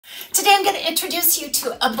Today I'm going to introduce you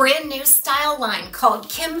to a brand new style line called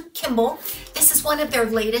Kimble. This is one of their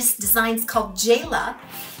latest designs called JAYLA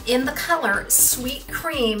in the color Sweet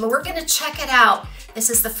Cream. We're going to check it out. This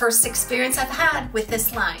is the first experience I've had with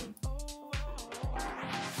this line.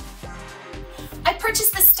 I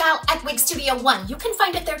purchased this style at Wig Studio 1. You can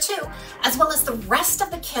find it there too, as well as the rest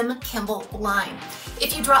of the Kimble line.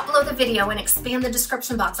 If you drop below the video and expand the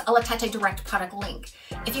description box, I'll attach a direct product link.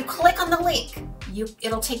 If you click on the link,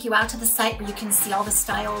 it'll take you out to the site where you can see all the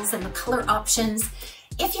styles and the color options.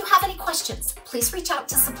 If you have any questions, please reach out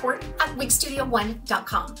to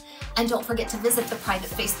support@wigstudio1.com. And don't forget to visit the private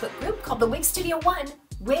Facebook group called the Wig Studio 1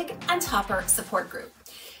 Wig and Topper Support Group.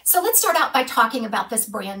 So let's start out by talking about this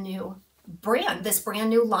brand new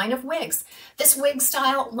line of wigs. This wig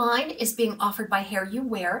style line is being offered by Hair You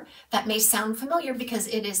Wear. That may sound familiar because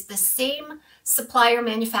it is the same supplier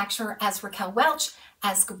manufacturer as Raquel Welch,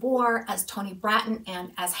 as Gabor, as Tony Bratton,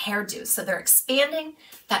 and as Hairdo. So they're expanding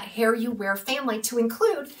that Hair You Wear family to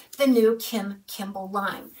include the new Kimble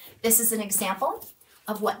line. This is an example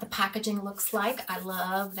of what the packaging looks like. I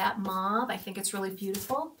love that mauve. I think it's really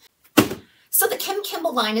beautiful. So the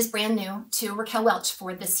Kimble line is brand new to Raquel Welch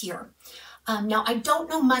for this year. Now, I don't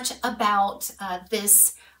know much about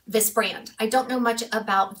this brand. I don't know much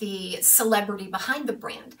about the celebrity behind the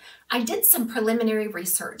brand. I did some preliminary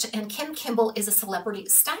research, and Kimble is a celebrity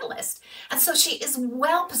stylist, and so she is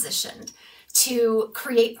well positioned to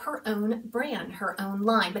create her own brand, her own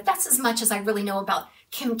line. But that's as much as I really know about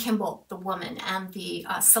Kimble, the woman, and the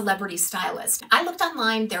celebrity stylist. I looked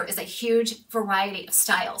online. There is a huge variety of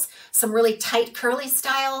styles. Some really tight, curly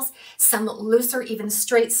styles, some looser, even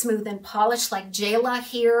straight, smooth, and polished like JAYLA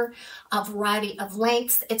here, a variety of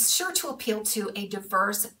lengths. It's sure to appeal to a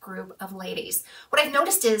diverse group of ladies. What I've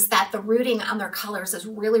noticed is that the rooting on their colors is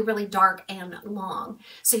really, really dark and long.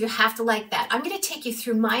 So you have to like that. I'm going to take you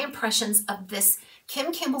through my impressions of this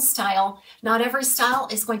Kimble style. Not every style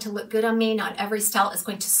is going to look good on me. Not every style is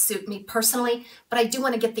going to suit me personally, but I do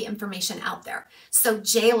want to get the information out there. So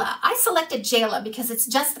JAYLA, I selected JAYLA because it's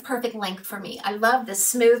just the perfect length for me. I love this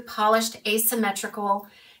smooth, polished, asymmetrical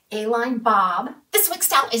A-line bob. This wig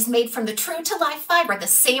style is made from the true to life fiber, the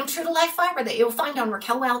same true to life fiber that you'll find on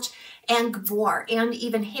Raquel Welch and Gabor and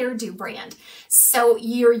even Hairdo brand. So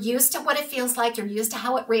you're used to what it feels like. You're used to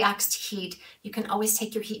how it reacts to heat. You can always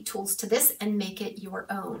take your heat tools to this and make it your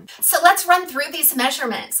own. So let's run through these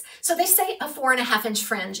measurements. So they say a 4.5-inch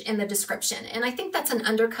fringe in the description, and I think that's an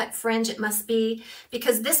undercut fringe. It must be,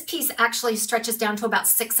 because this piece actually stretches down to about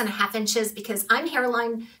 6.5 inches, because I'm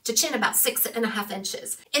hairline to chin about 6.5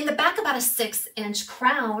 inches. In the back, about a 6-inch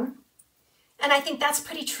crown, and I think that's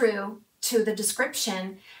pretty true to the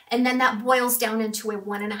description. And then that boils down into a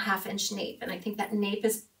 1.5-inch nape. And I think that nape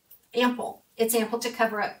is ample. It's ample to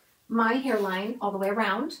cover up my hairline all the way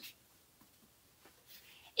around.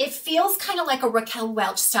 It feels kind of like a Raquel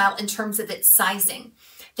Welch style in terms of its sizing.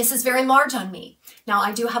 This is very large on me. Now,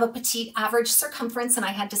 I do have a petite average circumference, and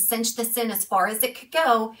I had to cinch this in as far as it could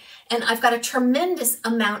go. And I've got a tremendous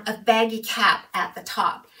amount of baggy cap at the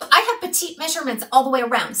top. I have petite measurements all the way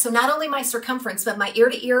around. So not only my circumference, but my ear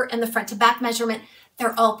to ear and the front to back measurement,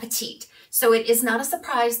 they're all petite. So it is not a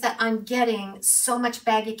surprise that I'm getting so much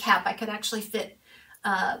baggy cap. I could actually fit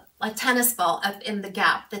a tennis ball up in the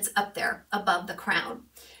gap that's up there above the crown.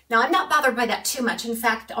 Now, I'm not bothered by that too much. In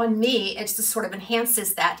fact, on me, it just sort of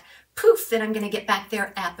enhances that poof that I'm going to get back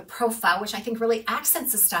there at the profile, which I think really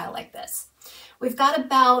accents a style like this. We've got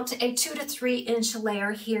about a 2 to 3 inch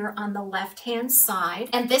layer here on the left-hand side.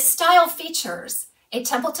 And this style features a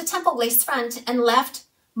temple-to-temple lace front and left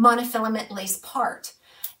monofilament lace part.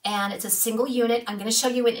 And it's a single unit. I'm going to show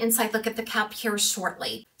you an inside look at the cap here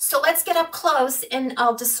shortly. So let's get up close and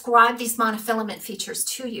I'll describe these monofilament features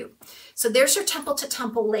to you. So there's your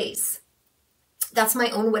temple-to-temple lace. That's my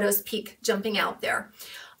own widow's peak jumping out there.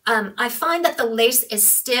 I find that the lace is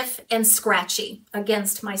stiff and scratchy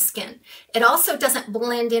against my skin. It also doesn't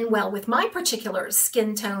blend in well with my particular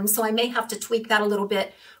skin tone, so I may have to tweak that a little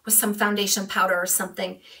bit with some foundation powder or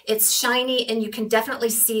something. It's shiny, and you can definitely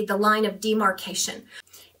see the line of demarcation.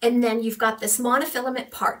 And then you've got this monofilament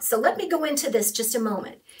part. So let me go into this just a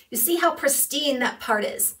moment. You see how pristine that part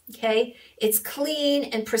is, okay? It's clean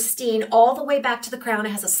and pristine all the way back to the crown.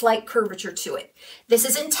 It has a slight curvature to it. This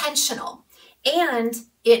is intentional, and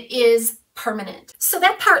it is permanent. So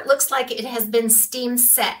that part looks like it has been steam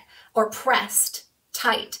set or pressed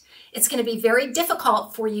tight. It's going to be very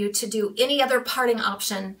difficult for you to do any other parting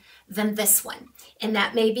option than this one. And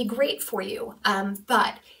that may be great for you,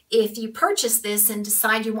 but if you purchase this and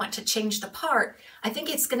decide you want to change the part, I think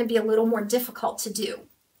it's going to be a little more difficult to do.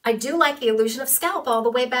 I do like the illusion of scalp all the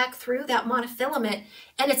way back through that monofilament,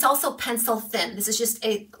 and it's also pencil thin. This is just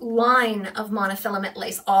a line of monofilament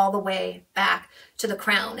lace all the way back to the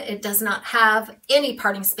crown. It does not have any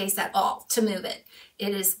parting space at all to move it.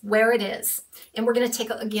 It is where it is. And we're going to take,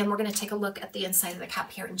 again, we're going to take a look at the inside of the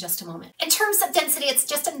cap here in just a moment. In terms of density, it's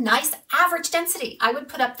just a nice average density. I would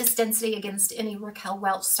put up this density against any Raquel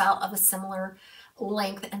Welch style of a similar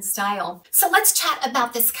length and style. So let's chat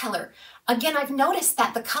about this color. Again, I've noticed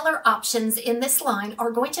that the color options in this line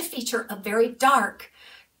are going to feature a very dark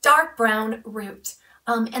brown root.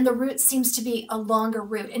 And the root seems to be a longer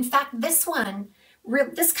root. In fact, this one,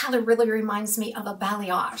 this color really reminds me of a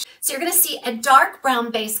balayage. So you're going to see a dark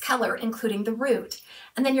brown base color, including the root.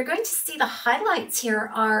 And then you're going to see the highlights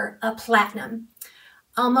here are a platinum,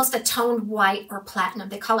 almost a toned white or platinum.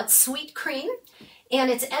 They call it sweet cream. And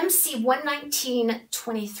it's MC119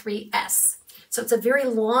 23S. So it's a very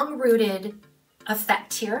long rooted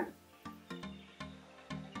effect here.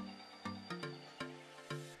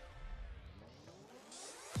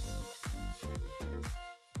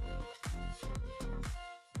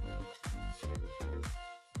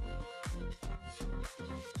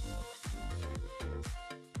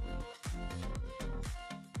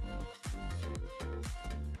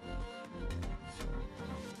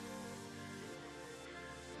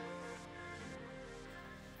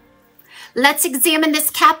 Let's examine this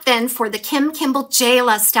cap then for the Kimble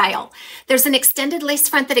JAYLA style. There's an extended lace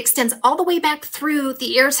front that extends all the way back through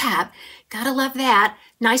the ear tab. Gotta love that.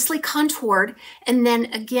 Nicely contoured. And then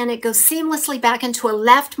again, it goes seamlessly back into a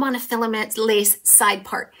left monofilament lace side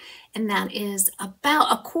part. And that is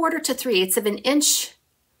about 1/4 to 3. It's of an inch,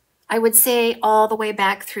 I would say, all the way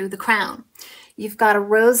back through the crown. You've got a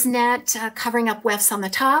rose net covering up wefts on the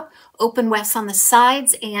top, open wefts on the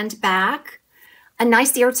sides and back. A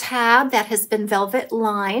nice ear tab that has been velvet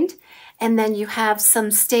lined, and then you have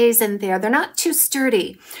some stays in there. They're not too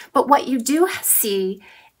sturdy, but what you do see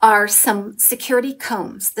are some security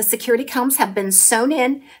combs. The security combs have been sewn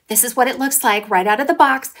in. This is what it looks like right out of the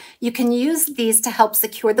box. You can use these to help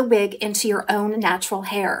secure the wig into your own natural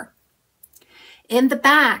hair. In the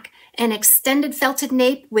back, an extended felted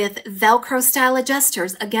nape with Velcro style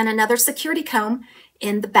adjusters. Again, another security comb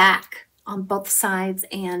in the back on both sides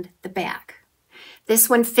and the back. This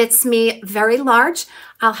one fits me very large.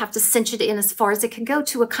 I'll have to cinch it in as far as it can go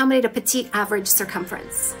to accommodate a petite average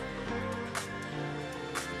circumference.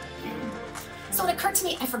 So it occurred to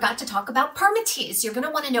me I forgot to talk about permatease. You're going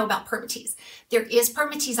to want to know about permatease. There is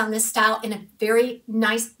permatease on this style in a very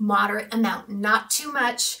nice moderate amount. Not too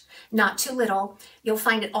much, not too little. You'll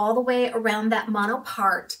find it all the way around that mono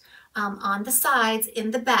part on the sides,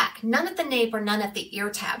 in the back. None at the nape or none at the ear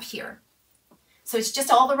tab here. So it's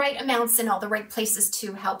just all the right amounts in all the right places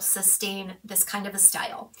to help sustain this kind of a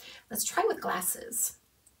style. Let's try with glasses.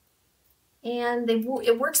 And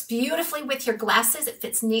it works beautifully with your glasses. It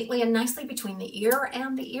fits neatly and nicely between the ear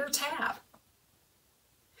and the ear tab.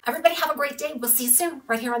 Everybody have a great day. We'll see you soon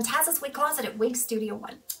right here on TAZ's Wig Closet at Wig Studio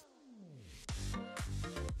 1.